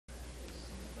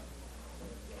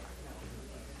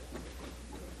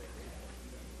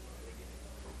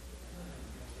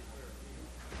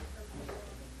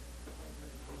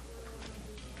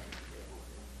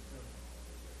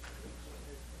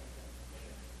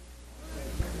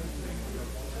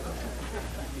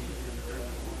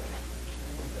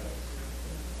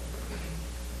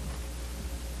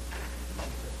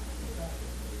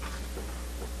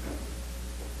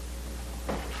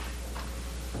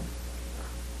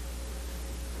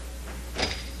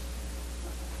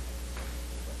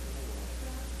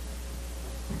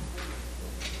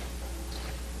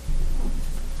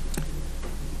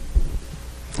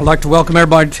I'd like to welcome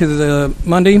everybody to the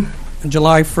Monday,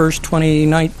 July 1st,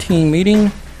 2019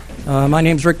 meeting. My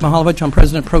name is Rick Mihalovich. I'm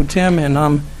President Pro Tem, and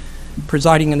I'm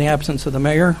presiding in the absence of the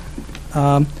mayor.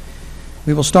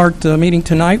 We will start the meeting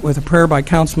tonight with a prayer by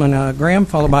Councilman Graham,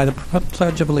 followed by the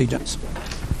Pledge of Allegiance.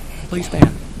 Please stand.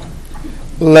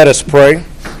 Let us pray.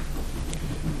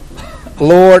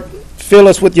 Lord, fill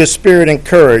us with your spirit and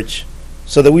courage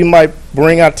so that we might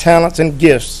bring our talents and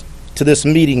gifts to this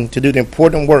meeting to do the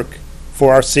important work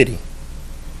for our city.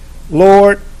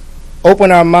 Lord,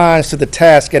 open our minds to the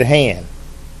task at hand.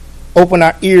 Open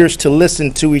our ears to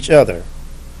listen to each other.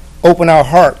 Open our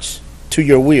hearts to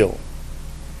your will.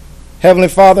 Heavenly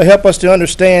Father, help us to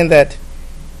understand that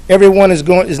everyone is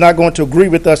not going to agree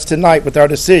with us tonight with our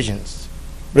decisions.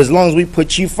 But as long as we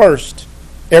put you first,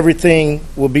 everything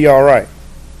will be all right.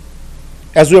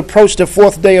 As we approach the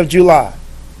 4th day of July,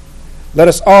 let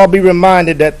us all be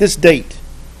reminded that this date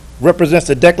represents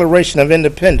the Declaration of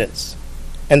Independence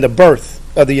and the birth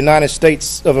of the United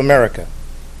States of America.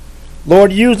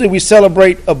 Lord, usually we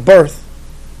celebrate a birth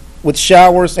with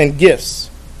showers and gifts.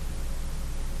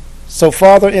 So,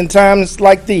 Father, in times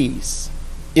like these,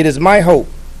 it is my hope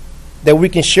that we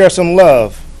can share some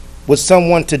love with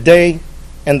someone today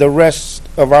and the rest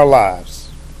of our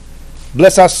lives.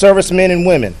 Bless our servicemen and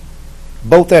women,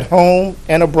 both at home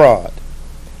and abroad,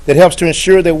 that helps to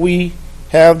ensure that we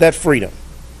have that freedom.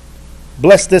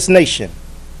 Bless this nation,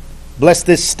 bless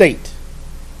this state,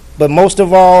 but most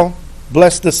of all,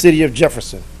 bless the city of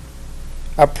Jefferson.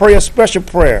 I pray a special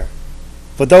prayer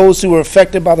for those who were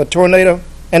affected by the tornado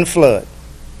and flood.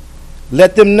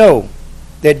 Let them know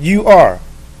that you are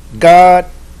God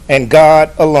and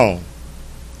God alone.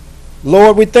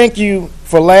 Lord, we thank you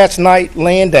for last night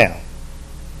laying down,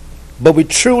 but we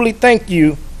truly thank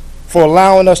you for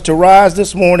allowing us to rise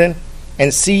this morning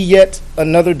and see yet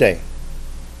another day.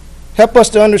 Help us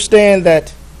to understand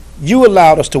that you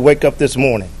allowed us to wake up this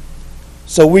morning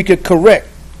so we could correct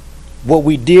what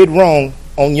we did wrong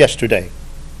on yesterday.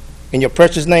 In your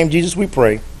precious name, Jesus, we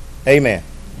pray. Amen.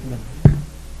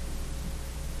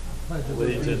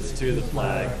 Allegiance to the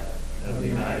flag of the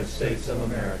United States of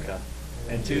America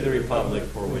and to the republic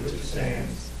for which it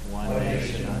stands, one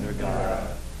nation under God,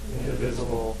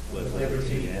 indivisible, with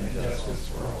liberty and justice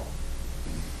for all.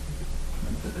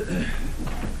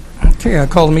 Okay, I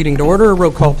call the meeting to order. Roll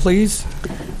call, please.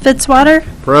 Fitzwater.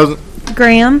 Present.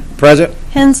 Graham. Present.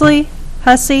 Hensley.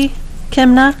 Hussey.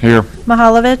 Kimna. Here.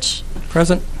 Mihalovich.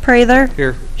 Present. Prather.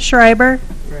 Here. Schreiber.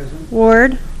 Present.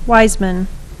 Ward. Wiseman.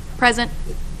 Present.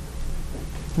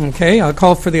 Okay, I'll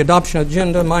call for the adoption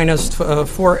agenda minus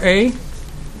 4A.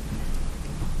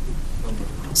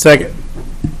 Second.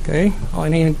 Okay,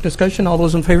 any discussion? All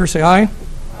those in favor say aye.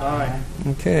 Aye.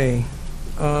 Okay.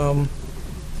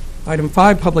 Item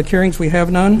 5, public hearings, we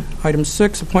have none. Item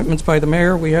 6, appointments by the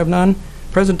mayor, we have none.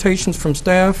 Presentations from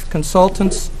staff,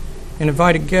 consultants, and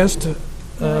invited guests.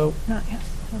 Not yet.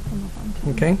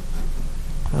 Okay.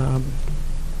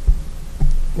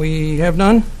 We have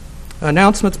none.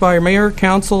 Announcements by our mayor,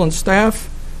 council, and staff.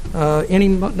 Any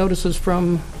notices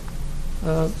from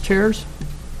chairs?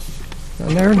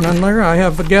 None there, none there. I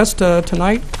have a guest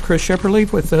tonight, Chris Shepperly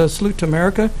with Salute to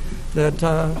America,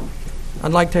 that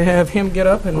I'd like to have him get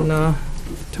up and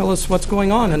tell us what's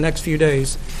going on in the next few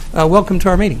days. Welcome to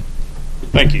our meeting.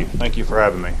 Thank you. Thank you for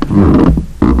having me.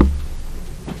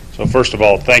 So first of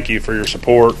all, thank you for your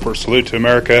support for Salute to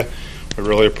America. We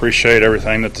really appreciate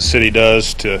everything that the city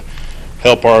does to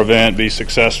help our event be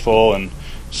successful and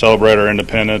celebrate our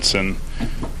independence in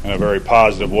a very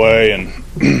positive way. And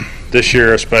this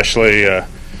year especially, it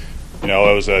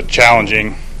was a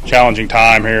challenging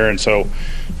time here, and so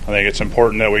I think it's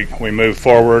important that we move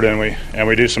forward and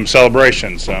we do some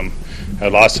celebrations.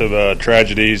 Had lots of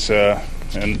tragedies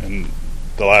in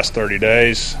the last 30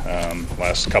 days,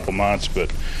 last couple months,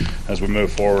 but as we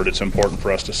move forward, it's important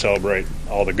for us to celebrate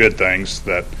all the good things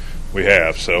that we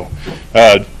have. So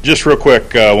just real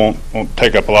quick, won't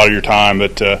take up a lot of your time,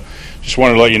 but just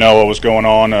wanted to let you know what was going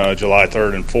on July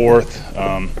 3rd and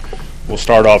 4th. We'll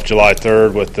start off July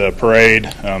 3rd with the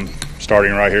parade,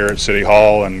 starting right here at City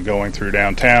Hall and going through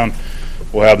downtown.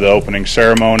 We'll have the opening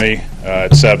ceremony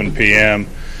at 7 p.m.,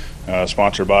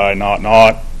 sponsored by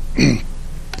Not.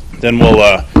 Then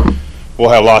we'll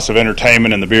have lots of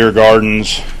entertainment in the beer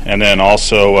gardens, and then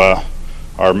also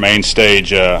our main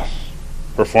stage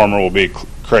performer will be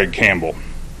Craig Campbell.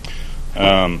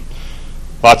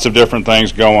 Lots of different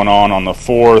things going on the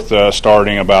 4th,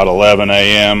 starting about 11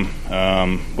 a.m.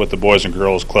 With the Boys and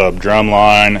Girls Club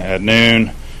Drumline at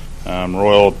noon,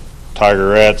 Royal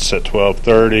Tigerettes at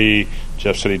 12:30,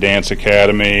 Jeff City Dance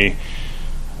Academy.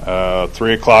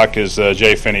 3 o'clock is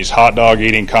Jay Finney's hot dog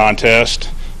eating contest.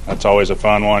 That's always a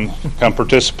fun one. Come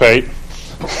participate.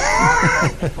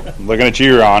 Looking at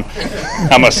you, Ron.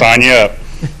 I'm going to sign you up.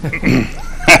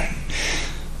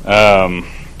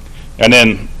 And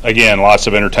then, again, lots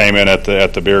of entertainment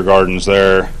at the beer gardens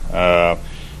there.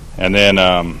 And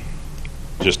then,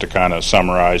 just to kind of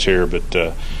summarize here,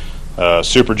 but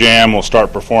Super Jam will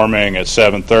start performing at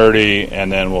 7:30,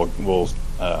 and then we'll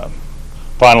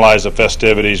finalize the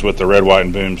festivities with the Red, White,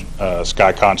 and Boom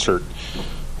Sky Concert,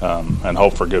 and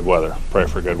hope for good weather. Pray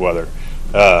for good weather.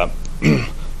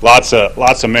 Lots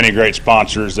of many great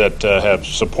sponsors that have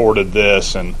supported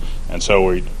this, and so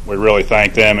we really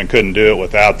thank them and couldn't do it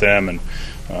without them.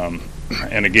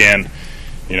 And again,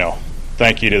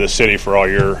 thank you to the city for all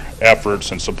your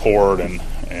efforts and support and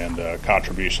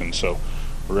contributions. So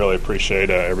we really appreciate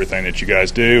everything that you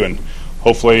guys do, and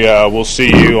hopefully we'll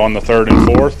see you on the 3rd and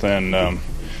 4th, and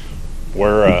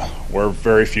we're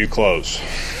very few close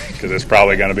because it's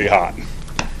probably going to be hot.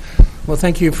 Well,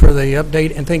 thank you for the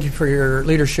update, and thank you for your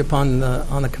leadership on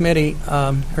the committee.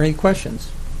 Are there any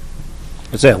questions?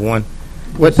 Is that one?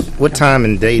 What time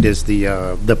and date is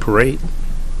the parade?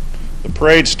 The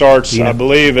parade starts, I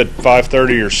believe, at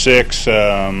 5:30 or 6,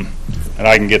 and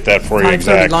I can get that for you 5:30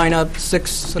 exactly. line up,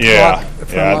 6 o'clock Yeah,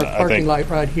 from yeah, our I parking think- lot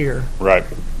right here. Right.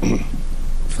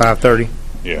 5:30.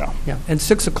 Yeah. Yeah, and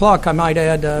 6 o'clock, I might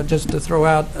add, just to throw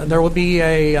out, there will be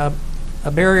a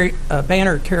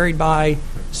banner carried by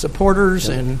supporters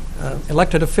and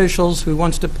elected officials who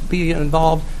wants to be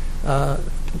involved.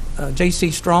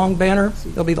 J.C. Strong banner.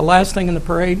 It'll be the last thing in the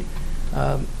parade.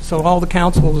 So all the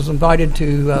council is invited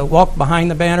to walk behind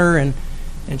the banner and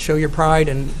show your pride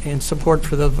and support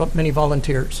for the many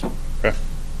volunteers. Okay.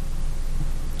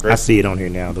 I see it on here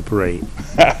now, the parade.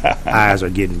 Eyes are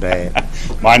getting bad.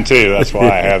 Mine too. That's why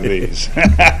I have these.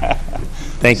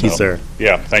 Thank you, sir.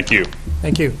 Yeah, thank you.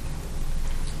 Thank you.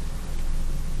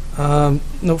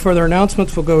 No further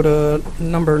announcements. We'll go to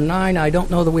number 9. I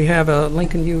don't know that we have a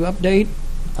Lincoln U update.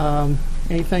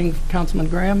 Anything, Councilman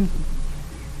Graham?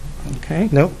 Okay.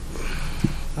 Nope.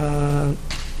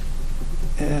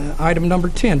 Item number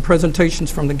 10,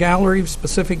 presentations from the gallery,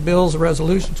 specific bills,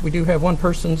 resolutions. We do have one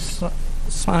person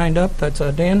signed up. That's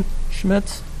Dan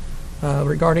Schmitz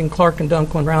regarding Clark and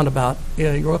Dunklin Roundabout.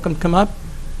 Yeah, you're welcome to come up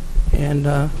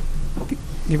and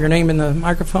give your name in the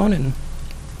microphone. And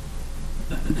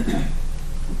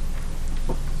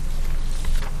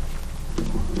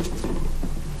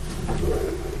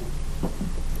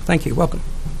thank you. Welcome.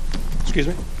 Excuse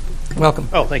me? Welcome.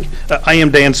 Oh, thank you. I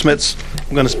am Dan Smits.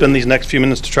 I'm going to spend these next few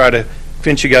minutes to try to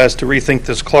convince you guys to rethink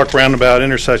this Clark Roundabout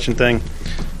intersection thing.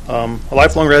 A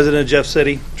lifelong resident of Jeff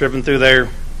City, driven through there.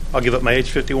 I'll give up my age,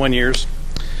 51 years.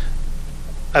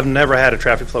 I've never had a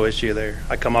traffic flow issue there.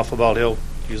 I come off of Bald Hill,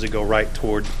 usually go right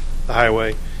toward the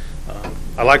highway.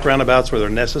 I like roundabouts where they're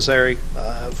necessary.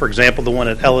 For example, the one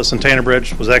at Ellis and Tanner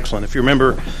Bridge was excellent. If you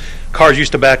remember, cars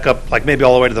used to back up like maybe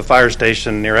all the way to the fire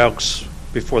station near Elks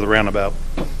before the roundabout.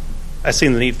 I've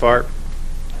seen the need for it.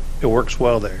 It works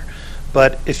well there.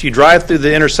 But if you drive through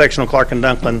the intersection of Clark and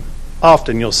Dunklin,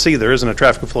 often you'll see there isn't a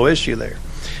traffic flow issue there.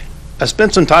 I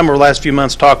spent some time over the last few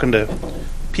months talking to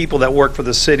people that work for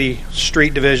the city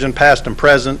street division, past and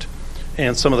present,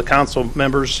 and some of the council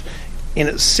members. And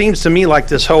it seems to me like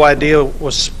this whole idea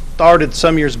was started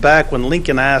some years back when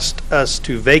Lincoln asked us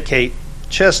to vacate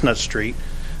Chestnut Street.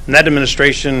 And that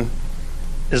administration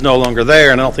is no longer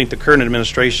there, and I don't think the current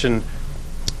administration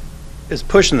is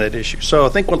pushing that issue. So I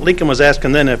think what Lincoln was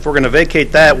asking then, if we're going to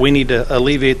vacate that, we need to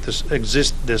alleviate this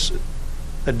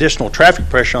additional traffic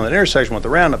pressure on that intersection with the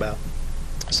roundabout.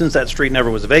 Since that street never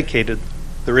was vacated,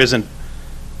 there isn't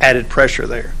added pressure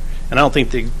there. And I don't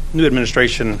think the new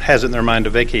administration has it in their mind to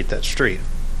vacate that street.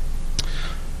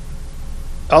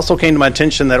 It also came to my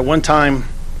attention that at one time,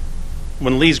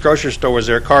 when Lee's grocery store was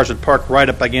there, cars would park right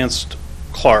up against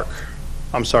Clark.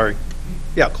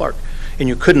 Clark. And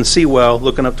you couldn't see well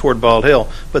looking up toward Bald Hill.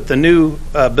 But the new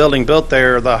building built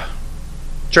there, the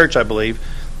church, I believe,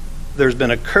 there's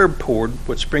been a curb poured,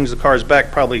 which brings the cars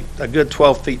back probably a good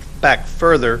 12 feet back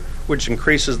further, which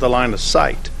increases the line of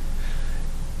sight.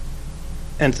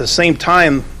 And at the same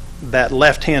time, that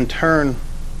left-hand turn,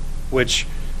 which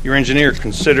your engineer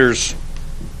considers,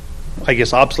 I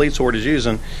guess, obsolete, so word is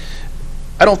using,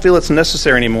 I don't feel it's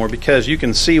necessary anymore because you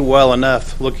can see well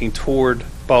enough looking toward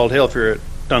Bald Hill if you're at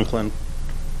Dunklin,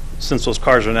 since those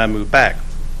cars are now moved back.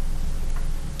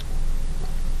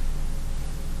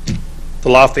 The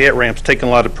Lafayette ramp's taking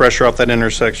a lot of pressure off that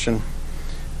intersection.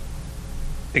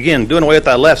 Again, doing away with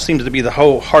that left seems to be the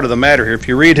whole heart of the matter here. If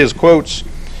you read his quotes,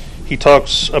 he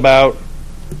talks about,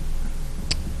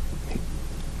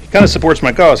 he kind of supports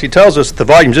my cause. He tells us the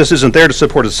volume just isn't there to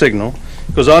support a signal.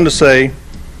 He goes on to say,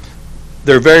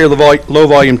 There are very low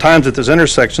volume times at this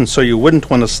intersection, so you wouldn't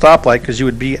want a stoplight because you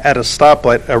would be at a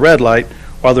stoplight, a red light,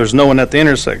 while there's no one at the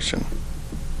intersection.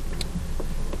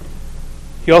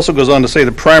 He also goes on to say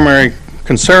the primary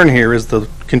concern here is the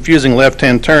confusing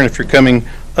left-hand turn if you're coming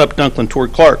up Dunklin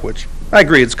toward Clark, which I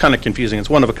agree, it's kind of confusing. It's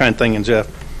one of a kind thing in Jeff.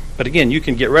 But again, you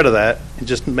can get rid of that and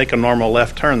just make a normal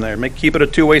left turn there. Keep it a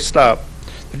two-way stop.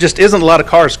 There just isn't a lot of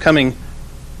cars coming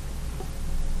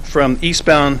from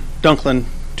eastbound Dunklin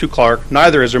to Clark.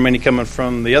 Neither is there many coming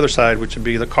from the other side, which would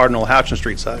be the Cardinal Houchin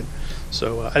Street side.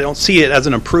 So I don't see it as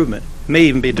an improvement. It may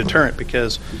even be a deterrent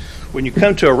because when you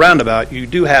come to a roundabout, you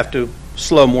do have to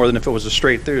slow more than if it was a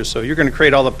straight through. So you're going to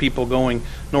create all the people going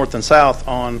north and south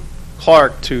on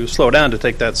Clark to slow down to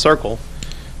take that circle.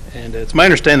 And it's my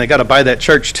understanding they got to buy that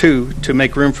church too to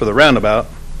make room for the roundabout.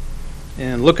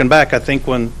 And looking back, I think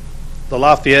when the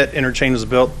Lafayette interchange was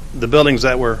built, the buildings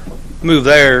that were moved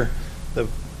there, the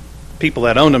people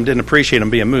that owned them didn't appreciate them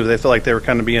being moved. They felt like they were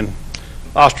kind of being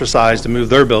ostracized to move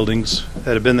their buildings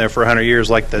that had been there for 100 years,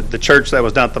 like the church that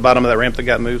was down at the bottom of that ramp that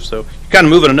got moved. So you're kind of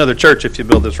moving another church if you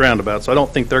build this roundabout. So I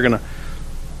don't think they're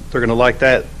gonna like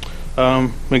that.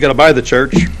 We got to buy the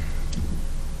church.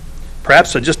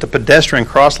 Perhaps just a pedestrian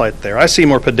crosslight there. I see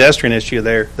more pedestrian issue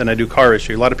there than I do car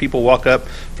issue. A lot of people walk up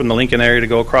from the Lincoln area to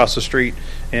go across the street,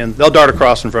 and they'll dart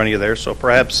across in front of you there. So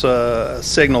perhaps a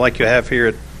signal like you have here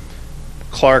at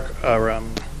Clark or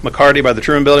McCarty by the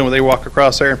Truman Building, where they walk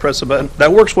across there and press a button.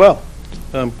 That works well.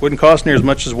 Wouldn't cost near as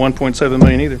much as $1.7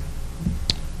 million either.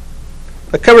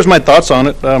 That covers my thoughts on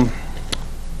it.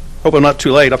 Hope I'm not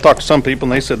too late. I've talked to some people,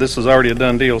 and they said this is already a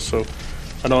done deal. So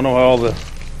I don't know how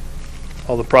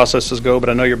all the processes go, but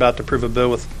I know you're about to approve a bill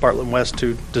with Bartlett and West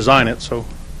to design it. So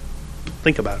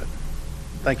think about it.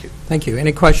 Thank you. Thank you.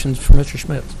 Any questions for Mr.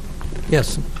 Schmidt?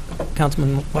 Yes,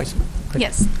 Councilman Weissman.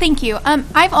 Yes, thank you.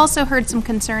 I've also heard some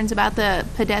concerns about the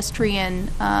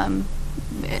pedestrian,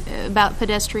 about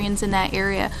pedestrians in that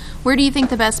area. Where do you think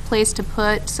the best place to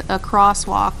put a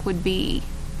crosswalk would be?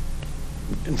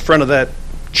 In front of that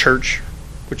church,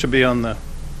 which would be on the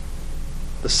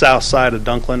south side of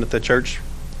Dunklin at the church.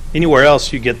 Anywhere else,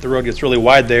 the road gets really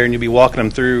wide there, and you'll be walking them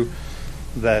through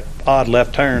that odd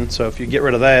left turn. So if you get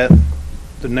rid of that,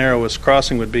 the narrowest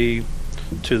crossing would be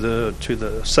to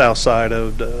the south side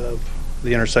of the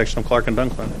intersection of Clark and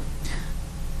Dunklin.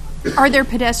 Are there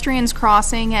pedestrians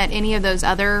crossing at any of those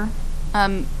other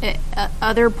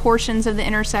portions of the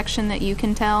intersection that you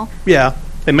can tell? Yeah,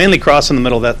 they mainly cross in the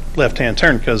middle of that left-hand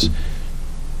turn because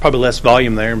probably less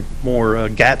volume there, more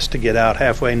gaps to get out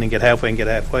halfway and then get halfway and get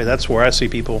halfway. That's where I see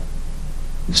people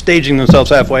staging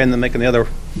themselves halfway and then making the other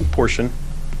portion.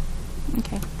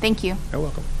 Okay, thank you. You're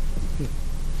welcome.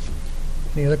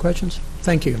 Any other questions?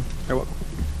 Thank you. You're welcome.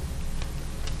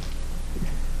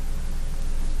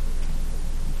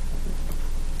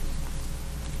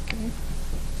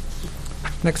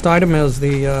 Next item is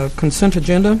the consent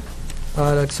agenda.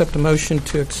 I'd accept a motion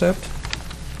to accept.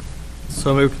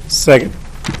 So moved. Second.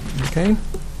 Okay.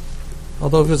 All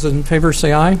those in favor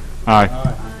say aye.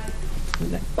 Aye.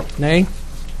 Nay.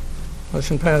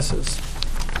 Motion passes.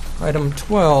 Item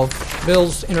 12,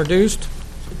 bills introduced.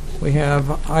 We have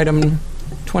item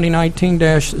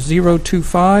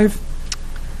 2019-025.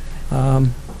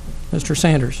 Mr.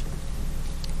 Sanders,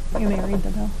 You may read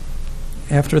the bill.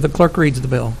 after the clerk reads the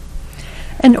bill.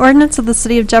 An ordinance of the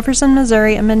City of Jefferson,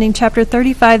 Missouri, amending Chapter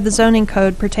 35, the zoning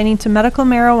code pertaining to medical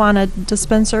marijuana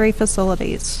dispensary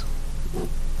facilities.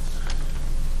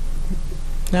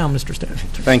 Now, Mr. Staff.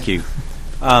 Thank you.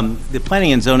 The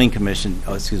Planning and Zoning Commission,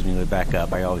 let me back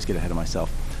up. I always get ahead of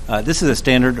myself. This is a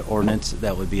standard ordinance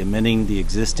that would be amending the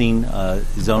existing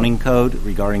zoning code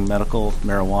regarding medical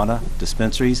marijuana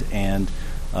dispensaries and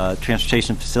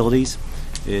transportation facilities.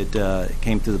 It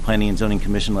came through the Planning and Zoning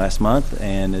Commission last month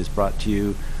and is brought to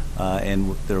you,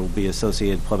 and there will be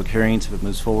associated public hearings if it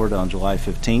moves forward on July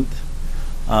 15th.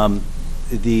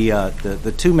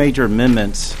 The two major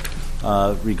amendments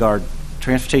regard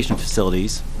transportation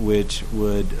facilities, which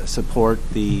would support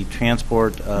the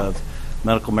transport of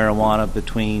medical marijuana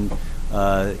between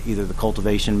either the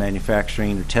cultivation,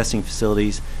 manufacturing, or testing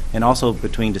facilities, and also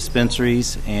between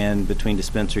dispensaries and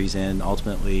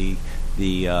ultimately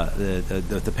the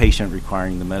patient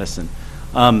requiring the medicine.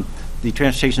 The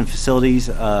transportation facilities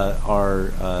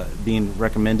are being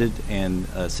recommended and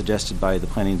suggested by the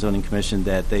Planning and Zoning Commission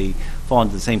that they fall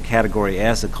into the same category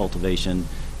as the cultivation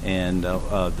and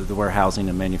the warehousing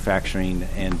and manufacturing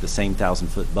and the same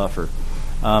 1,000-foot buffer.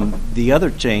 The other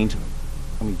change,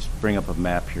 let me just bring up a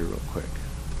map here real quick.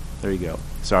 There you go.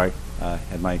 Sorry,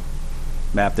 had my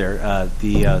map there.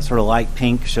 The sort of light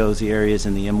pink shows the areas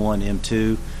in the M1,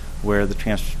 M2 where the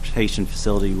transportation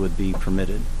facility would be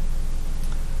permitted.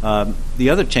 The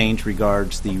other change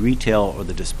regards the retail or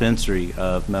the dispensary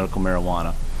of medical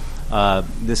marijuana.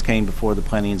 This came before the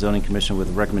Planning and Zoning Commission with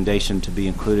a recommendation to be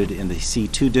included in the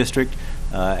C2 district.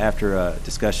 After a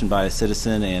discussion by a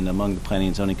citizen and among the Planning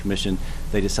and Zoning Commission,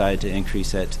 they decided to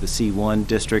increase that to the C1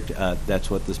 district. That's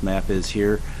what this map is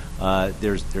here.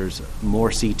 There's more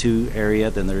C2 area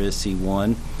than there is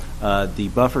C1. The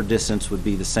buffer distance would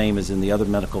be the same as in the other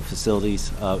medical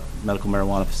facilities, medical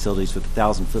marijuana facilities, with a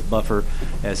 1,000-foot buffer,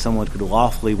 as someone could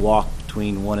lawfully walk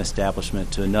between one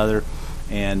establishment to another.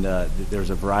 And there's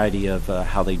a variety of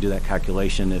how they do that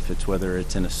calculation, whether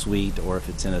it's in a suite or if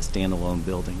it's in a standalone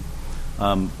building.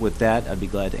 With that, I'd be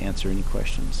glad to answer any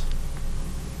questions.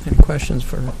 Any questions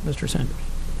for Mr. Sanders?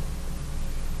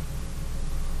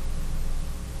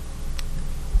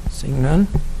 Seeing none,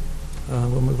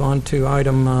 we'll move on to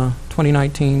item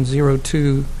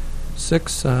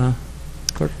 2019-026.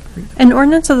 Clerk, read. An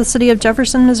ordinance of the City of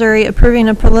Jefferson, Missouri approving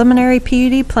a preliminary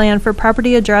PUD plan for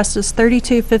property addressed as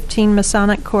 3215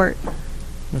 Masonic Court.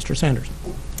 Mr. Sanders.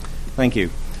 Thank you.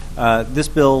 This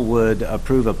bill would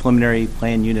approve a preliminary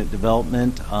plan unit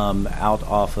development out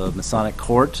off of Masonic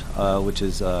Court, which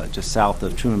is just south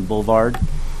of Truman Boulevard.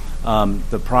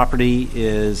 The property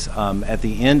is at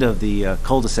the end of the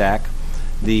cul-de-sac.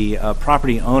 The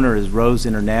property owner is Rose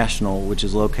International, which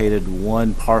is located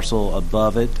one parcel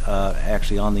above it,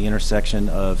 actually on the intersection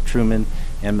of Truman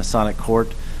and Masonic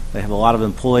Court. They have a lot of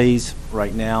employees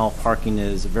right now. Parking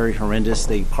is very horrendous.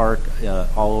 They park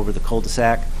all over the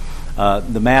cul-de-sac.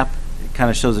 The map kind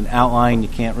of shows an outline. You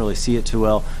can't really see it too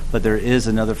well, but there is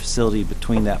another facility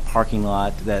between that parking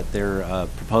lot that they're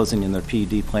proposing in their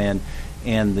PUD plan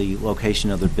and the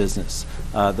location of their business.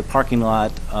 The parking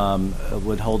lot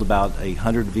would hold about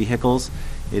 100 vehicles.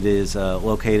 It is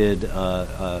located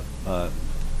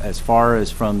as far as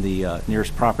from the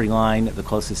nearest property line. The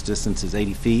closest distance is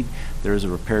 80 feet. There is a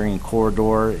riparian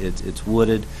corridor. It's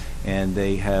wooded, and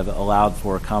they have allowed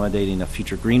for accommodating a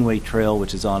future greenway trail,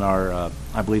 which is on our,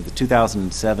 I believe, the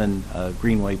 2007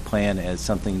 greenway plan as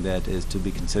something that is to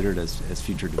be considered as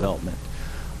future development.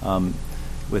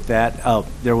 With that,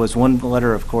 there was one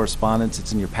letter of correspondence.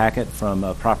 It's in your packet from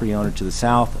a property owner to the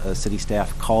south. City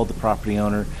staff called the property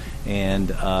owner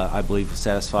and I believe was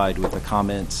satisfied with the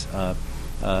comments,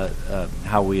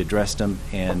 how we addressed them,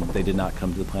 and they did not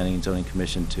come to the Planning and Zoning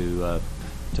Commission to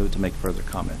make further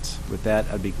comments. With that,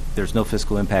 there's no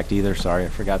fiscal impact either. Sorry, I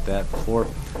forgot that before.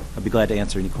 I'd be glad to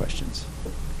answer any questions.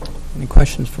 Any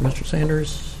questions for Mr.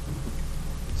 Sanders?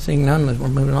 Seeing none, we're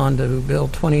moving on to Bill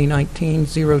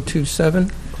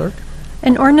 2019-027. Clerk?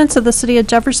 An ordinance of the City of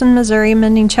Jefferson, Missouri,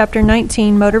 amending Chapter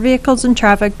 19, Motor Vehicles and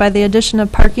Traffic by the addition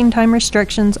of parking time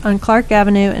restrictions on Clark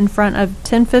Avenue in front of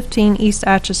 1015 East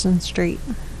Atchison Street.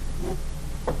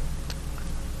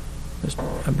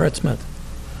 Mr. Brett Smith.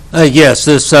 Yes,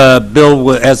 this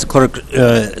bill, as the clerk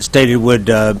stated, would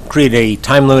create a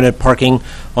time-limited parking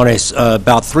on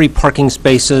about 3 parking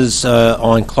spaces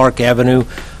on Clark Avenue,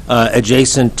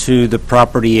 adjacent to the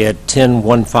property at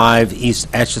 1015 East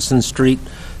Atchison Street.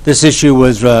 This issue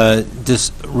was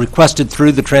requested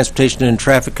through the Transportation and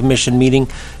Traffic Commission meeting,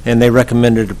 and they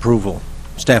recommended approval.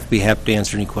 Staff will be happy to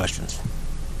answer any questions.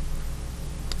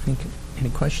 Any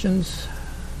questions?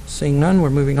 Seeing none,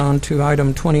 we're moving on to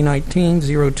item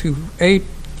 2019-028.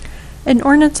 An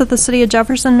ordinance of the City of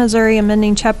Jefferson, Missouri,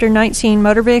 amending Chapter 19,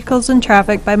 Motor Vehicles and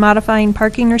Traffic by modifying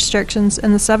parking restrictions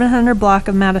in the 700 block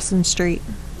of Madison Street.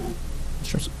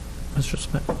 Mr.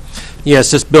 Smith.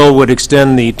 Yes, this bill would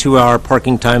extend the 2-hour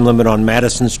parking time limit on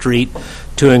Madison Street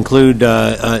to include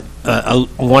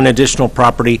one additional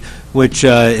property, which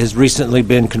has recently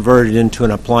been converted into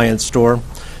an appliance store.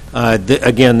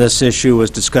 Again, this issue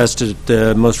was discussed at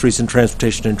the most recent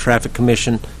Transportation and Traffic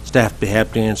Commission. Staff will be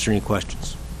happy to answer any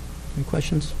questions. Any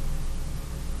questions?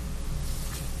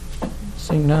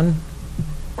 Seeing none,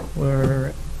 we're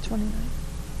at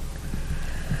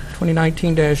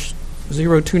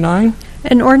 2019-029.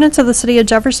 An ordinance of the City of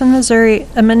Jefferson, Missouri,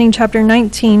 amending Chapter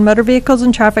 19, Motor Vehicles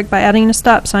and Traffic by adding a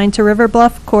stop sign to River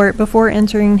Bluff Court before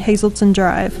entering Hazelton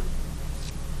Drive.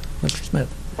 Mr.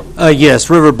 Smith. Yes,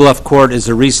 River Bluff Court is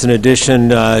a recent addition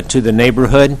to the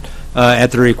neighborhood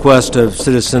at the request of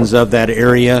citizens of that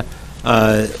area.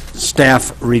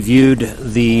 Staff reviewed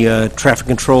the traffic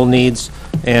control needs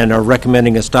and are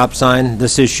recommending a stop sign.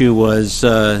 This issue was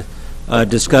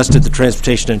discussed at the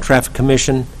Transportation and Traffic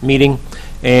Commission meeting,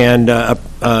 and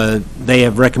they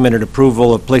have recommended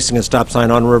approval of placing a stop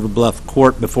sign on River Bluff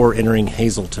Court before entering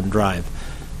Hazelton Drive.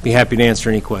 Be happy to answer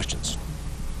any questions.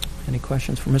 Any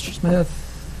questions for Mr. Smith?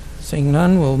 Seeing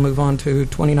none, we'll move on to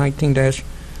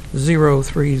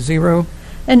 2019-030.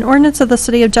 An ordinance of the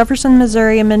City of Jefferson,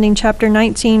 Missouri, amending Chapter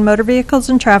 19, Motor Vehicles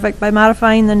and Traffic by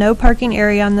modifying the no parking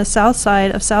area on the south side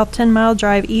of South 10 Mile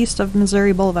Drive east of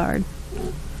Missouri Boulevard.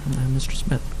 Mr.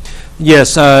 Smith.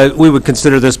 Yes, we would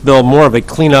consider this bill more of a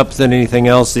cleanup than anything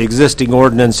else. The existing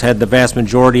ordinance had the vast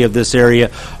majority of this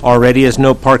area already as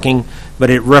no parking,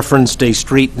 but it referenced a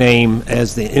street name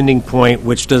as the ending point,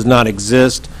 which does not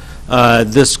exist.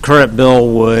 This current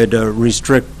bill would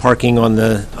restrict parking on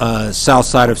the south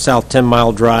side of South 10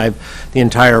 Mile Drive, the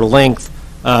entire length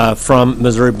from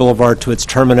Missouri Boulevard to its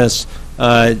terminus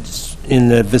in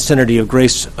the vicinity of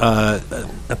Grace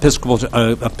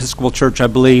Episcopal Church, I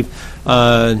believe,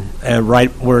 right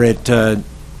where it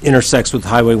intersects with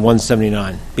Highway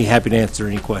 179. Be happy to answer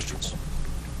any questions.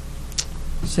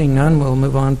 Seeing none, we'll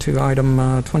move on to item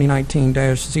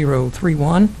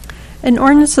 2019-031. An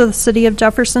ordinance of the City of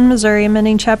Jefferson, Missouri,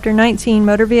 amending Chapter 19,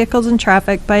 Motor Vehicles and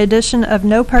Traffic by addition of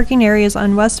no parking areas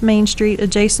on West Main Street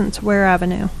adjacent to Ware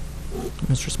Avenue.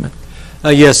 Mr. Smith.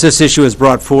 Yes, this issue is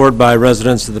brought forward by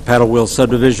residents of the Paddle Wheel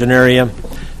subdivision area.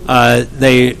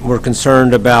 They were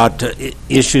concerned about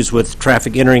issues with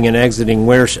traffic entering and exiting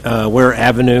Ware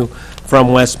Avenue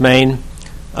from West Main.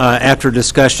 After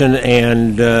discussion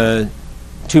and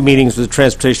 2 meetings with the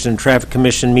Transportation and Traffic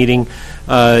Commission meeting,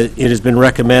 it has been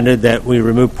recommended that we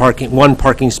remove one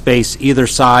parking space either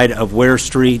side of Ware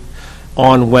Street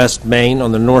on West Main,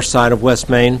 on the north side of West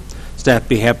Main. Staff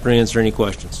be happy to answer any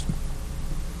questions.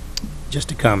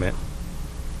 Just a comment.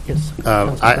 Yes.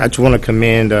 I just want to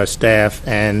commend staff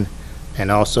and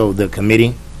also the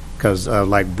committee, because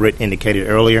like Britt indicated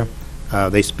earlier,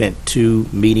 they spent 2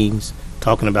 meetings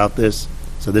talking about this.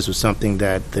 So this was something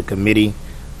that the committee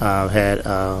had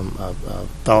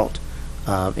thought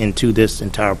into this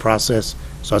entire process.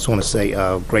 So I just want to say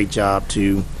great job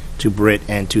to Britt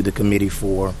and to the committee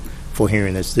for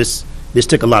hearing this. This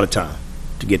took a lot of time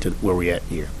to get to where we're at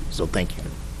here. So thank you.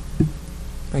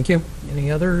 Thank you. Any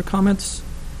other comments?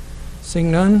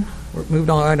 Seeing none, we're moved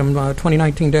on to item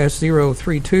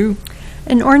 2019-032.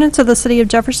 An ordinance of the City of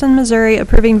Jefferson, Missouri,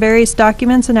 approving various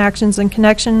documents and actions in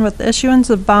connection with the issuance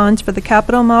of bonds for the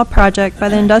Capitol Mall project by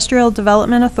the Industrial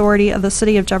Development Authority of the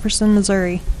City of Jefferson,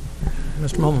 Missouri.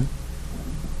 Mr. Mullen.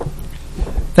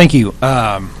 Thank you.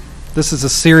 This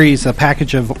is a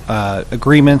package of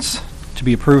agreements to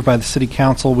be approved by the City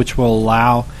Council, which will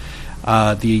allow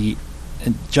the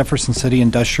Jefferson City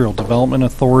Industrial Development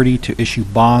Authority to issue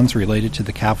bonds related to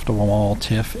the Capitol Mall,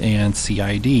 TIF, and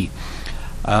CID.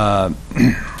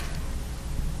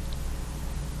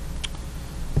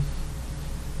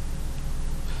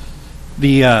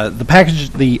 The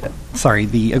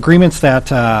agreements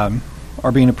that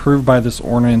are being approved by this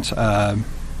ordinance. The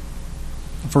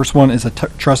first one is a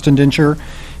trust indenture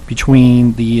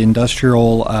between the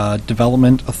Industrial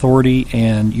Development Authority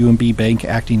and UMB Bank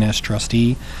acting as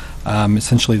trustee.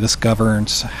 Essentially, this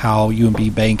governs how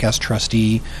UMB Bank as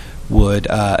trustee would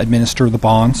administer the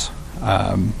bonds.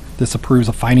 This approves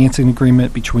a financing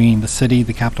agreement between the city,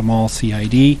 the Capitol Mall,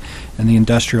 CID, and the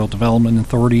Industrial Development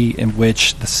Authority, in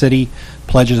which the city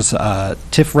pledges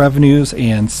TIF revenues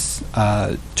and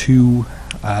to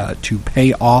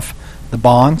pay off the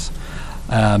bonds.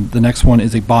 The next one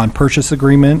is a bond purchase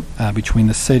agreement between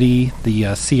the city,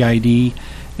 the CID,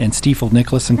 and Stiefel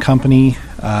Nicholas and Company,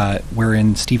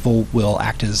 wherein Stiefel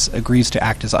agrees to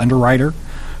act as underwriter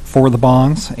for the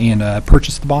bonds and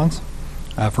purchase the bonds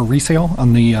for resale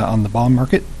on the bond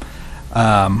market.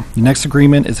 The next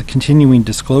agreement is a continuing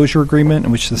disclosure agreement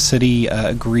in which the city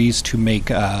agrees to make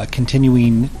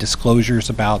continuing disclosures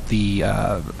about the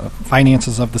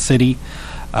finances of the city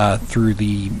through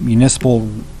the Municipal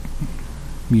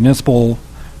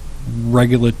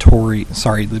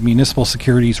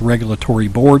Securities Regulatory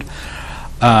Board.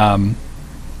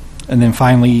 And then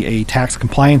finally, a tax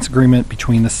compliance agreement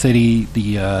between the city,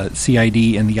 the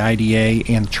CID, and the IDA,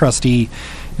 and the trustee,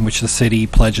 in which the city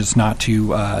pledges not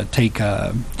to take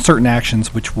certain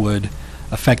actions which would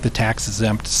affect the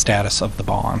tax-exempt status of the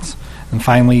bonds. And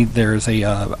finally, there's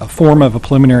a form of a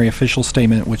preliminary official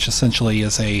statement, which essentially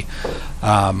is a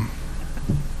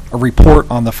report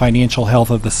on the financial health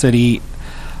of the city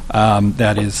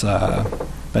that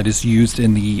is used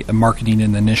in the marketing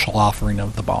and initial offering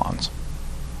of the bonds.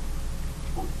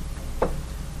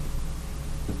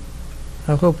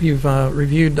 I hope you've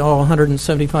reviewed all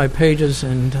 175 pages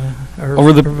and are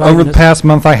Over the past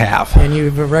month, I have. And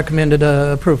you've recommended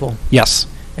approval. Yes.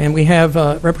 And we have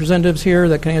representatives here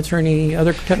that can answer any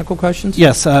other technical questions?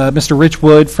 Yes, Mr. Rich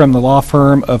Wood from the law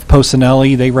firm of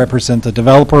Posinelli. They represent the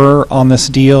developer on this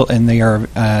deal, and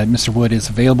Mr. Wood is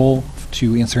available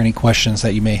to answer any questions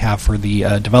that you may have for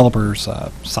the developer's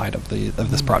side of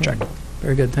this project.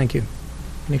 Very good, thank you.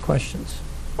 Any questions?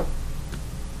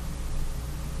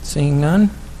 Seeing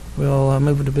none, we'll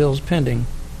move to bills pending.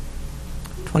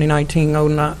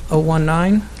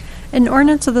 2019-019. An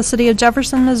ordinance of the City of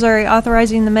Jefferson, Missouri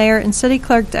authorizing the mayor and city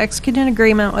clerk to execute an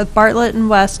agreement with Bartlett and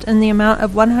West in the amount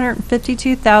of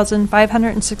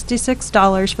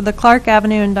 $152,566 for the Clark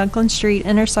Avenue and Dunklin Street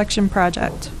intersection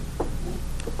project.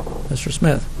 Mr.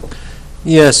 Smith.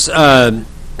 Yes,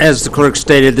 as the clerk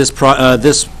stated, this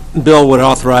bill would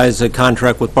authorize a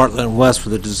contract with Bartlett and West for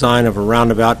the design of a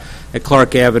roundabout at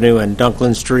Clark Avenue and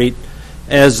Dunklin Street.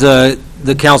 As the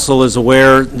council is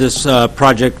aware, this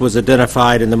project was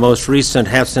identified in the most recent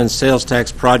half-cent sales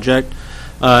tax project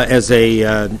as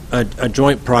a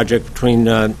joint project between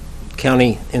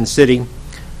county and city.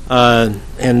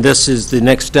 And this is the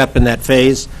next step in that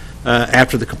phase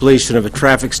after the completion of a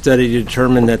traffic study to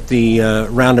determine that the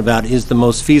roundabout is the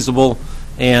most feasible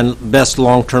and best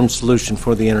long-term solution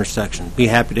for the intersection. Be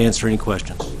happy to answer any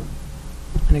questions.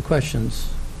 Any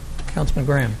questions? Councilman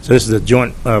Graham. So this is a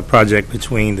joint project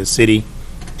between the city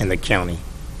and the county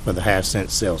for the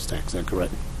half-cent sales tax, is that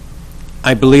correct?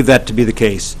 I believe that to be the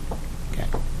case. Okay.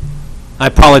 I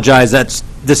apologize,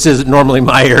 this isn't normally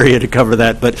my area to cover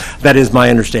that, but that is my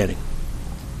understanding.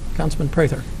 Councilman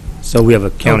Prather. So we have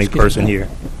a county excuse person me. here.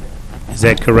 Is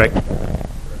that correct?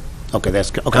 Okay,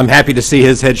 that's okay. I'm happy to see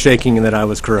his head shaking and that I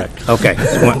was correct. Okay,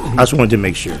 I just wanted to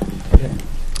make sure.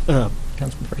 Councilman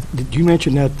Prather. Did you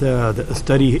mention that the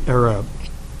study or a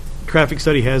traffic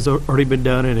study has already been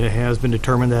done and it has been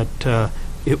determined that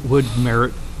it would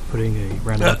merit putting a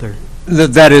roundabout there?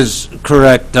 That is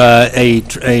correct.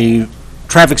 A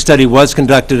traffic study was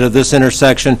conducted of this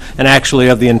intersection and actually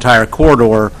of the entire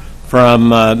corridor from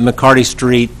McCarty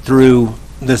Street through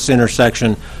this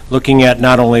intersection, looking at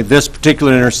not only this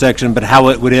particular intersection, but how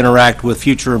it would interact with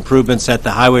future improvements at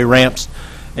the highway ramps.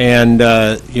 And,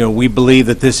 we believe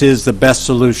that this is the best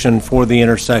solution for the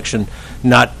intersection,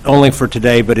 not only for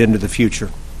today, but into the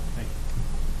future.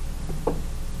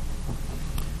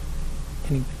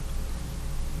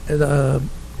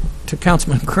 To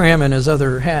Councilman Graham and his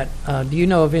other hat, do you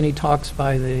know of any talks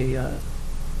by the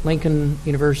Lincoln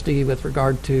University with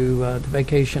regard to the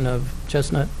vacation of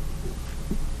Chestnut?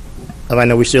 Well, I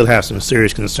know we still have some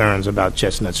serious concerns about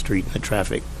Chestnut Street and the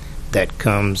traffic that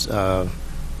comes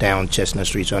down Chestnut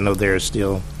Street. So I know there is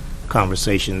still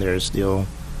conversation, there is still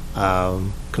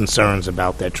concerns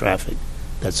about that traffic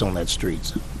that's on that street.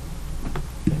 So.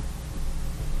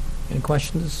 Any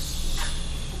questions?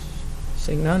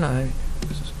 Seeing none, we're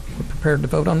prepared to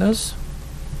vote on this.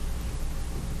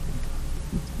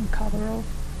 Call the roll.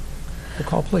 Roll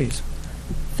call, please.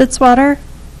 Fitzwater.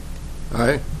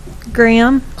 Aye.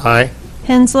 Graham. Aye.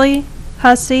 Hensley.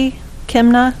 Hussey.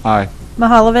 Kimna. Aye.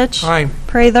 Mahalovich. Aye.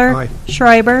 Prather. Aye.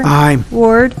 Schreiber. Aye.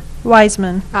 Ward.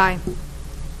 Wiseman. Aye.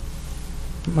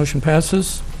 Motion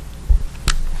passes.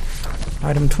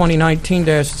 Item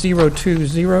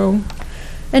 2019-020.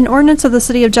 An ordinance of the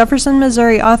City of Jefferson,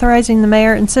 Missouri authorizing the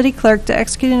mayor and city clerk to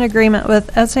execute an agreement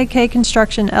with SAK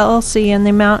Construction LLC in the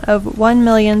amount of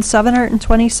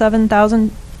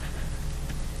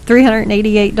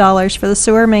 $1,727,388 for the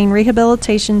sewer main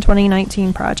rehabilitation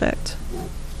 2019 project.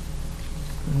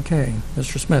 Okay,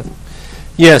 Mr. Smith.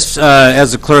 Yes,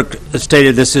 as the clerk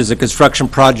stated, this is a construction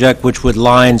project which would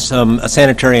line some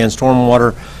sanitary and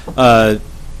stormwater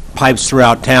pipes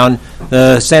throughout town.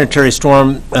 The sanitary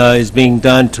storm is being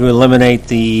done to eliminate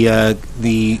the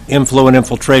inflow and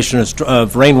infiltration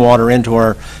of rainwater into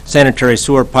our sanitary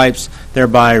sewer pipes,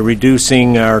 thereby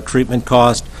reducing our treatment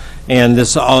cost. And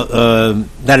this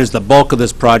that is the bulk of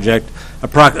this project.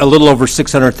 A little over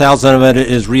 $600,000 of it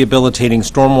is rehabilitating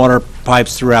stormwater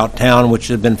pipes throughout town, which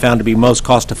have been found to be most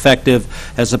cost-effective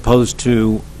as opposed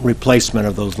to replacement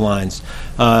of those lines.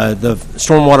 The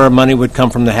stormwater money would come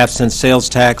from the half-cent sales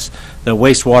tax. The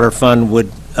wastewater fund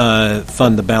would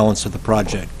fund the balance of the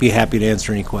project. Be happy to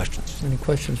answer any questions. Any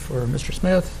questions for Mr.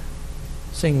 Smith?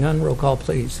 Seeing none, roll call,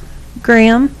 please.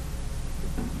 Graham.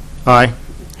 Aye.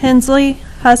 Hensley.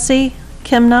 Hussey.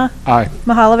 Kimna. Aye.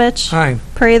 Mahalovich. Aye.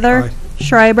 Prather. Aye.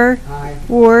 Schreiber.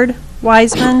 Ward.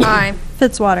 Wiseman. Aye.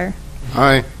 Fitzwater.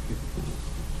 Aye.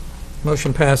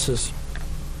 Motion passes.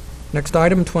 Next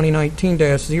item,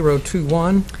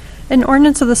 2019-021. An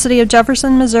ordinance of the City of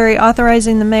Jefferson, Missouri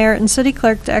authorizing the mayor and city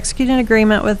clerk to execute an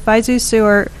agreement with Visu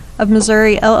Sewer of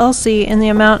Missouri LLC in the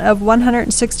amount of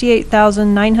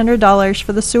 $168,900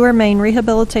 for the sewer main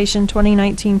rehabilitation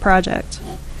 2019 project.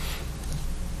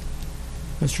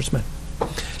 Mr. Smith.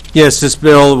 Yes, this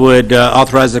bill would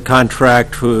authorize a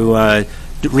contract to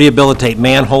rehabilitate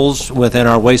manholes within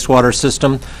our wastewater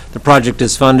system. The project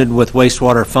is funded with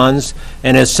wastewater funds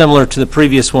and is similar to the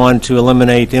previous one to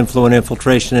eliminate influent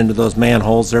infiltration into those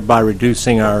manholes, thereby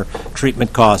reducing our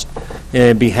treatment cost.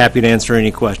 I'd be happy to answer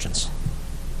any questions.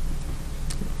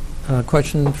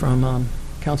 Question from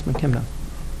Councilman Kimna.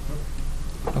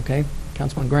 Okay,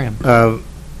 Councilman Graham.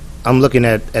 I'm looking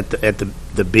at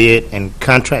the bid and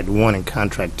contract 1 and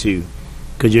contract 2.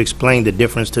 Could you explain the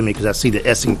difference to me? Because I see the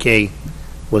S&K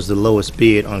was the lowest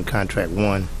bid on contract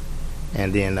 1,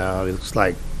 and then it looks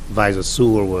like Visor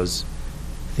Sewer was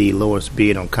the lowest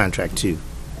bid on contract 2.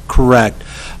 Correct.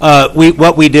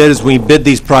 What we did is we bid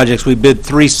these projects. We bid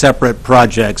 3 separate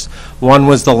projects. One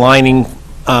was the lining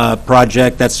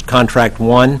project. That's contract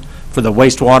 1 for the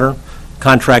wastewater.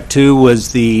 Contract 2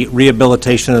 was the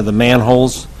rehabilitation of the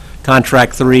manholes.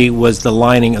 Contract 3 was the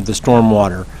lining of the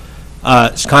stormwater.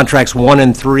 Contracts 1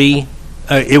 and 3,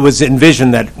 it was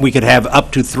envisioned that we could have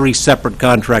up to 3 separate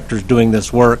contractors doing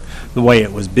this work the way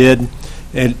it was bid.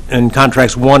 And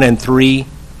contracts 1 and 3,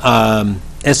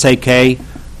 SAK,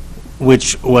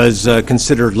 which was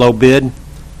considered low bid,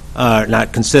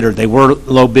 not considered, they were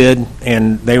low bid,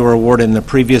 and they were awarded in the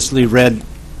previously read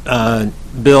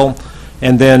bill.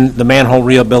 And then the manhole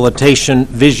rehabilitation,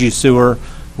 Visu Sewer,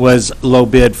 was low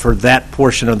bid for that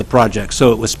portion of the project.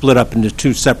 So it was split up into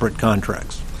 2 separate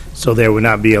contracts. So there would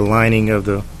not be a lining of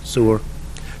the sewer?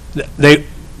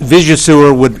 Visu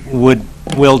Sewer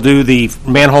will do the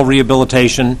manhole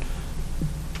rehabilitation.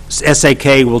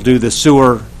 SAK will do the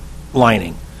sewer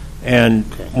lining. And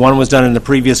one was done in the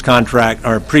previous contract,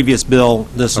 or previous bill.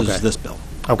 This is this bill.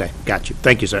 Okay, got you.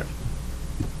 Thank you, sir.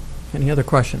 Any other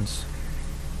questions?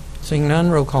 Seeing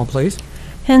none, roll call, please.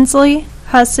 Hensley,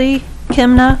 Hussey,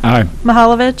 Kimna. Aye.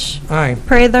 Mahalovich. Aye.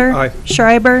 Prather. Aye.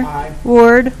 Schreiber.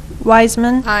 Ward.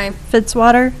 Wiseman. Aye.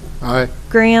 Fitzwater. Aye.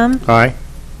 Graham. Aye.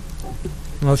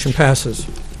 Motion passes.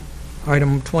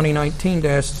 Item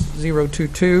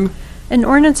 2019-022. An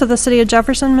ordinance of the City of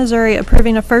Jefferson, Missouri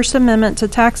approving a First Amendment to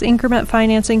tax increment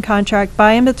financing contract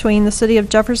by and between the City of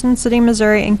Jefferson City,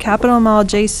 Missouri and Capital Mall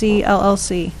JC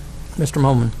LLC. Mr.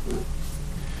 Molman.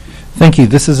 Thank you.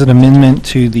 This is an amendment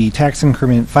to the tax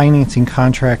increment financing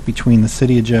contract between the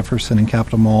City of Jefferson and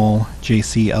Capital Mall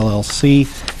JC LLC.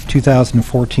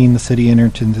 2014, the city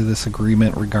entered into this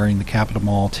agreement regarding the Capital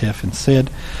Mall TIF and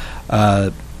SID.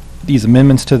 These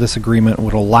amendments to this agreement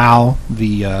would allow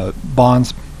the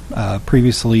bonds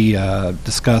previously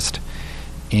discussed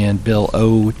in Bill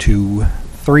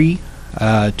 023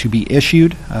 to be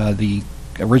issued. The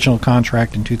original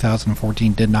contract in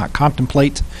 2014 did not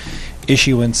contemplate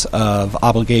issuance of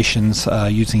obligations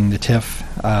using the TIF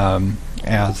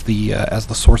as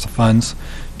the source of funds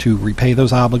to repay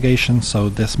those obligations. So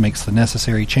this makes the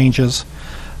necessary changes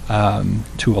to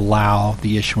allow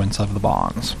the issuance of the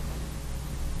bonds.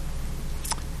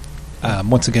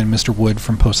 Once again, Mr. Wood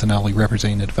from Posanelli,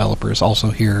 representing the developer, is also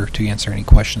here to answer any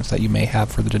questions that you may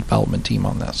have for the development team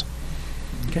on this.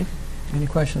 Okay. Any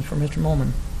questions for Mr.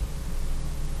 Molman?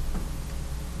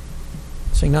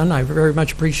 Seeing none, I very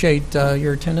much appreciate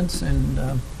your attendance,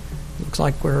 and looks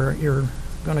like you're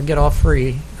going to get off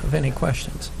free of any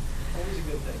questions. Always a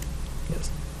good thing. Yes.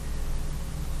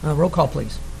 Roll call,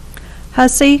 please.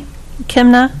 Hussey,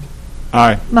 Kimna.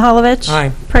 Aye. Mahalovich.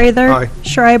 Aye. Prather. Aye.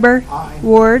 Schreiber.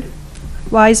 Ward.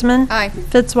 Wiseman. Aye.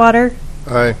 Fitzwater.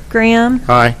 Aye. Graham.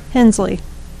 Aye. Hensley.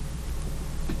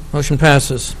 Motion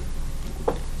passes.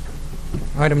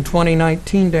 Item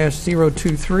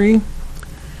 2019-023.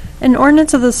 An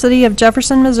ordinance of the City of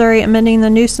Jefferson, Missouri amending the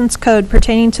nuisance code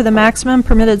pertaining to the maximum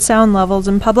permitted sound levels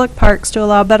in public parks to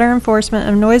allow better enforcement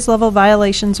of noise level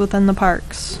violations within the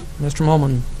parks. Mr.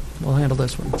 Molman will handle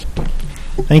this one.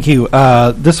 Thank you.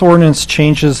 This ordinance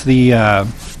changes the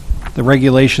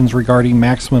regulations regarding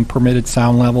maximum permitted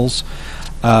sound levels.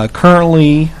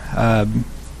 Currently,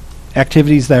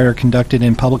 activities that are conducted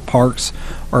in public parks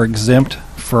are exempt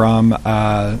from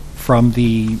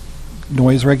the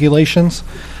noise regulations.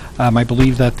 I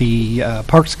believe that the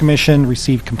Parks Commission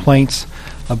received complaints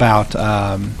about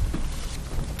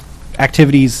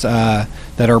activities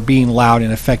that are being allowed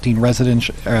and affecting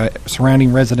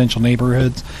surrounding residential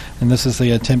neighborhoods, and this is the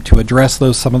attempt to address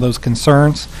some of those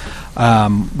concerns.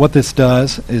 What this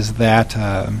does is that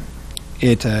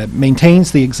it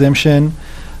maintains the exemption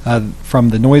from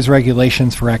the noise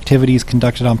regulations for activities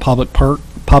conducted on public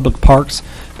parks,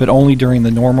 but only during the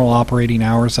normal operating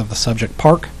hours of the subject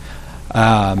park.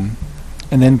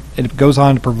 And then it goes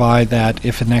on to provide that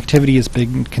if an activity is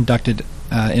being conducted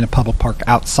in a public park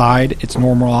outside its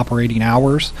normal operating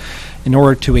hours, in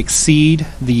order to exceed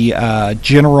the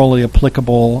generally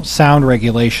applicable sound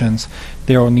regulations,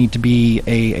 there will need to be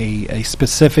a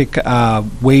specific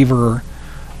waiver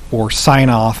or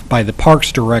sign-off by the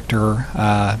parks director,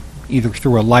 either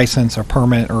through a license or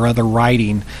permit or other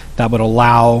writing, that would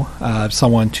allow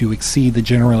someone to exceed the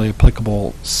generally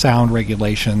applicable sound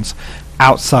regulations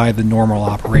outside the normal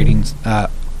operating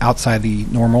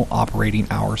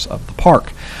hours of the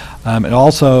park. It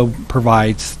also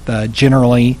provides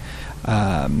generally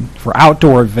for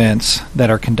outdoor events that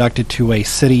are conducted to a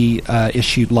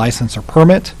city-issued license or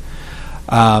permit,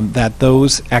 that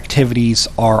those activities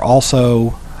are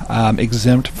also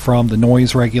exempt from the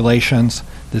noise regulations.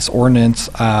 This ordinance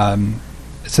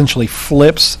essentially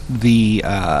flips the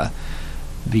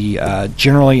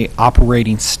generally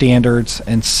operating standards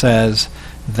and says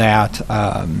that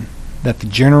that the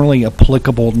generally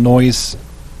applicable noise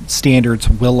standards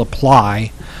will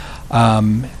apply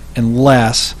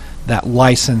unless that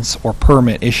license or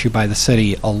permit issued by the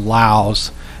city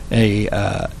allows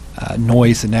a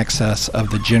noise in excess of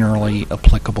the generally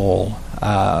applicable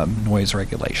noise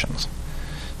regulations.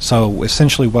 So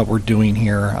essentially what we're doing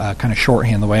here, kind of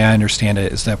shorthand, the way I understand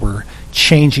it, is that we're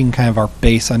changing kind of our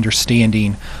base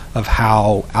understanding of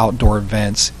how outdoor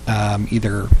events,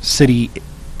 either city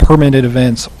permitted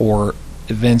events or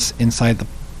events inside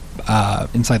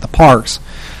the parks,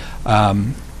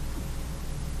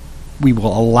 we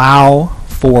will allow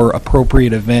for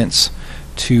appropriate events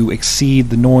to exceed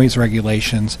the noise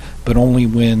regulations, but only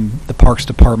when the Parks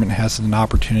Department has an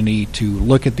opportunity to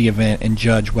look at the event and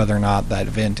judge whether or not that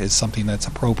event is something that's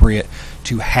appropriate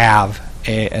to have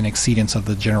an exceedance of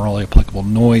the generally applicable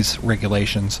noise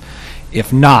regulations.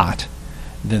 If not,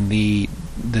 then the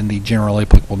generally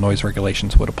applicable noise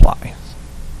regulations would apply.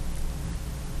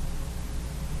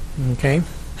 Okay.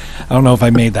 I don't know if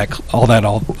I made that all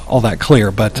that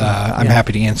clear, but I'm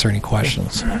happy to answer any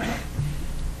questions.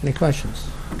 Any questions?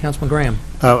 Councilman Graham.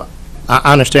 I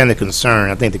understand the concern.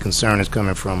 I think the concern is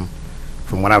coming from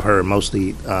what I've heard,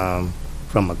 mostly from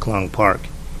McClung Park,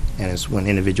 and it's when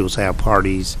individuals have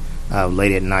parties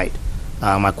late at night.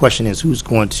 My question is, who's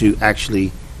going to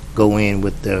actually go in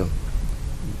with the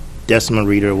decimal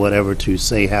reader or whatever to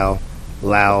say how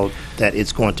loud that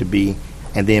it's going to be?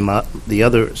 And then the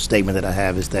other statement that I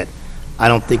have is that I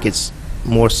don't think it's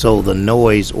more so the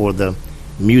noise or the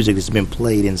music that's been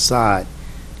played inside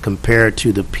compared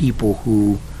to the people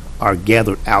who are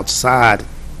gathered outside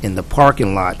in the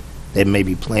parking lot that may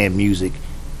be playing music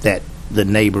that the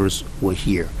neighbors will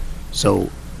hear. So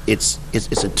it's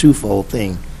a twofold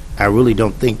thing. I really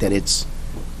don't think that it's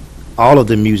all of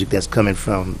the music that's coming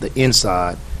from the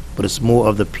inside, but it's more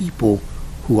of the people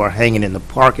who are hanging in the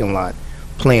parking lot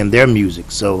playing their music.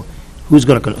 So who's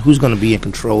going to be in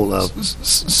control of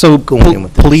going in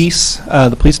with this?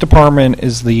 The police department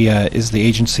is the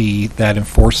agency that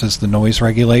enforces the noise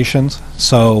regulations.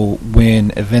 So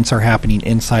when events are happening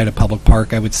inside a public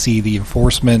park, I would see the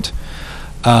enforcement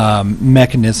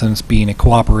mechanisms being a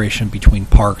cooperation between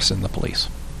parks and the police.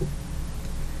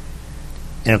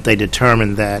 And if they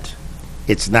determine that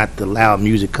it's not the loud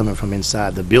music coming from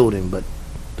inside the building, but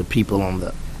the people on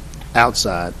the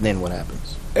outside, then what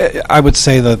happens? I would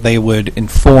say that they would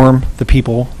inform the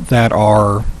people that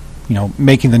are,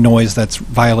 making the noise that's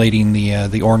violating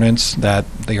the ordinance, that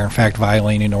they are in fact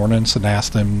violating an ordinance, and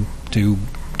ask them to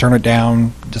turn it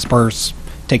down, disperse,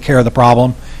 take care of the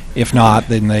problem. If not,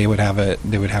 then they would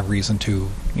have reason to,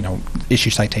 issue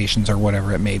citations or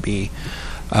whatever it may be.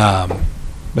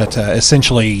 But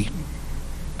essentially,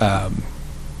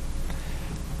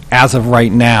 as of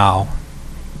right now,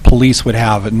 police would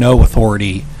have no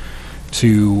authority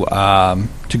to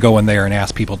go in there and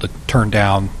ask people to turn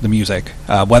down the music,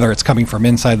 whether it's coming from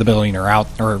inside the building or out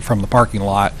or from the parking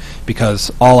lot, because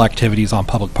all activities on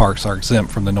public parks are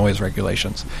exempt from the noise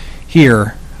regulations.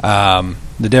 Here,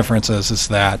 the difference is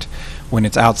that when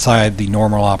it's outside the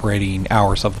normal operating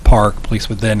hours of the park, police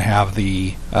would then have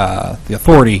the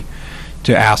authority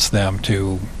to ask them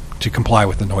to comply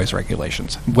with the noise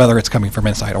regulations, whether it's coming from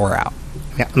inside or out.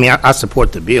 Yeah, I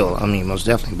support the bill. Most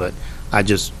definitely, but I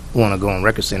just want to go on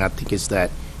record saying I think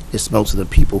it's most of the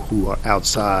people who are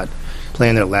outside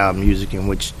playing their loud music, in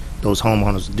which those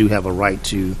homeowners do have a right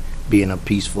to be in a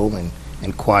peaceful and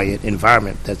quiet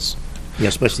environment. That's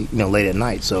especially late at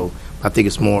night. So I think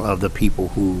it's more of the people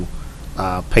who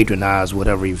patronize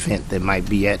whatever event that might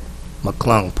be at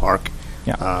McClung Park.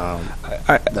 Yeah.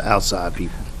 The outside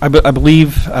people. I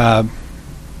believe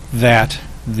that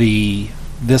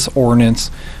this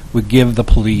ordinance would give the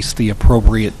police the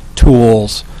appropriate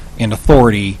tools and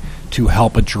authority to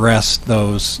help address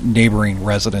those neighboring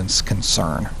residents'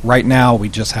 concern. Right now, we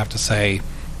just have to say,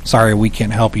 sorry, we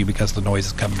can't help you because the noise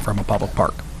is coming from a public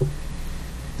park.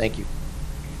 Thank you.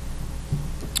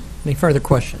 Any further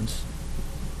questions?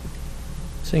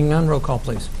 Seeing none, roll call,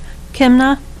 please.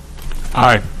 Kimna,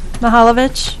 Aye.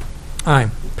 Mahalovich, Aye.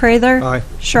 Prather, Aye.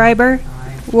 Schreiber,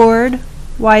 Ward,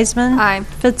 Wiseman, Aye.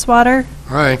 Fitzwater,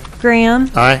 Aye.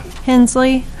 Graham, Aye.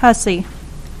 Hensley, Hussey.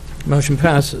 Motion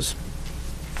passes.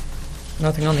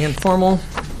 Nothing on the informal.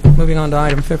 Moving on to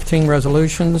item 15,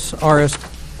 resolutions. RS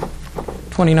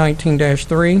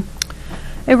 2019-3.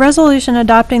 A resolution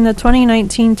adopting the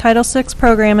 2019 Title VI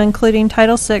program, including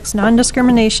Title VI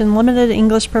non-discrimination, limited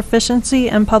English proficiency,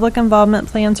 and public involvement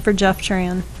plans for Jeff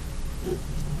Tran.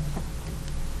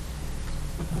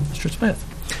 Mr. Smith.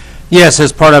 Yes,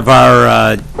 as part of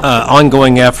our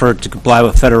ongoing effort to comply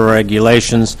with federal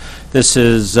regulations, this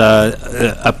is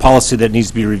a policy that needs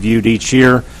to be reviewed each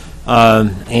year,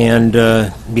 and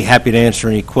be happy to answer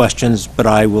any questions, but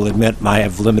I will admit I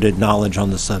have limited knowledge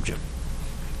on the subject.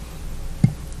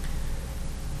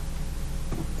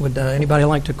 Would anybody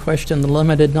like to question the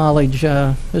limited knowledge,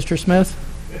 Mr. Smith?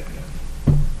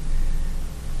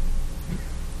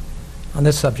 On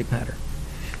this subject matter?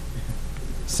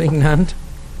 Seeing none?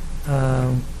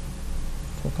 Roll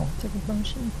call. Take a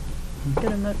motion.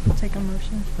 Take a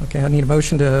motion. Okay, I need a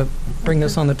motion to bring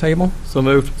this on the table. So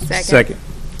moved. Second.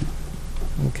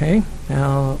 Okay,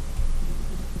 now,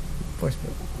 voice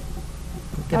vote.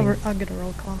 I'll get a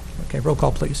roll call. Okay, roll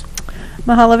call, please.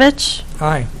 Mahalovich,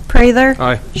 Aye. Prather,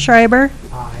 Aye. Schreiber,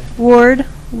 Ward,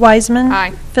 Wiseman,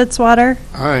 Aye. Fitzwater,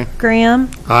 Aye. Graham,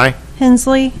 Aye.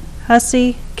 Hensley,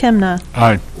 Hussey, Kimna.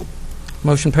 Aye.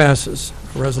 Motion passes.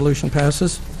 Resolution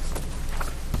passes.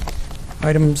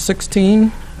 Item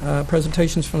 16,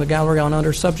 presentations from the gallery on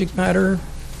under subject matter.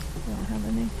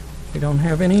 We don't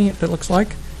have any, it looks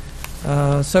like.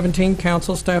 17,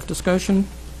 council staff discussion.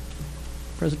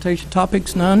 Presentation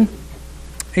topics, none.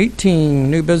 18,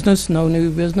 new business, no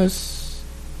new business.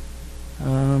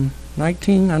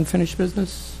 19, unfinished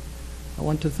business. I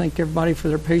want to thank everybody for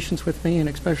their patience with me, and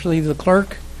especially the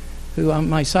clerk, who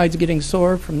my side's getting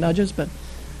sore from nudges, but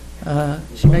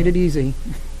she made it easy.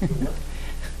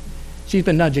 She's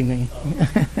been nudging me.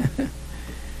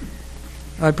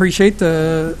 I appreciate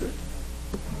the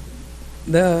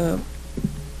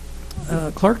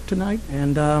clerk tonight,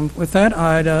 and with that,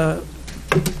 I'd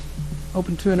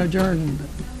open to an adjourn.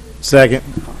 Second.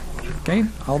 Okay,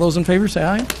 all those in favor say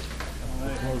aye.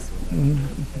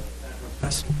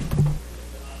 Yes.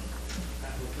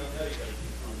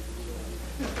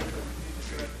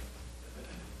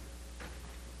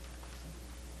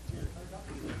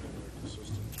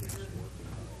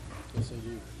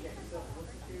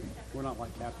 We're not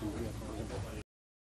like captains yet.